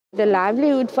The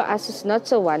livelihood for us is not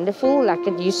so wonderful like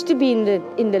it used to be in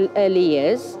the early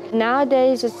years.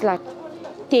 Nowadays it's like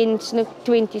 10 snoek,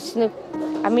 20 snoek.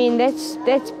 I mean, that's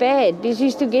bad. This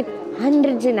used to get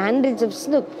hundreds and hundreds of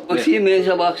snoek. Als je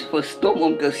mensen was verstom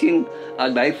om te zien,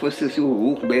 als die vissen zo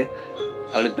hoog bij,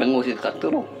 alle tengels het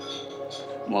katero.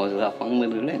 Maar ze gaan vangen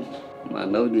met de lijn. Maar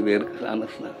nu die werk is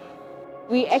anders.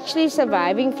 We're actually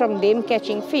surviving from them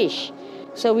catching fish.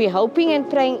 So we're hoping and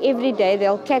praying every day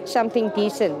they'll catch something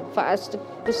decent for us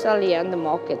to sell here on the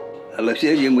market. Hulle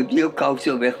sê je moet je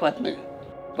koudse wegvat nie.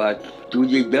 Maar toen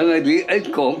die dingen die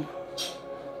uitkom,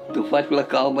 toen vat hulle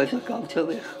kou by sy koudse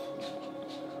weg.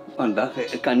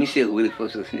 Vandaag, ik kan niet zeggen hoe de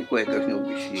vissen zijn, ik weet het niet op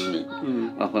de zin.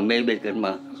 Maar van mij ben ik het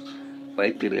maar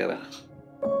 5 keer.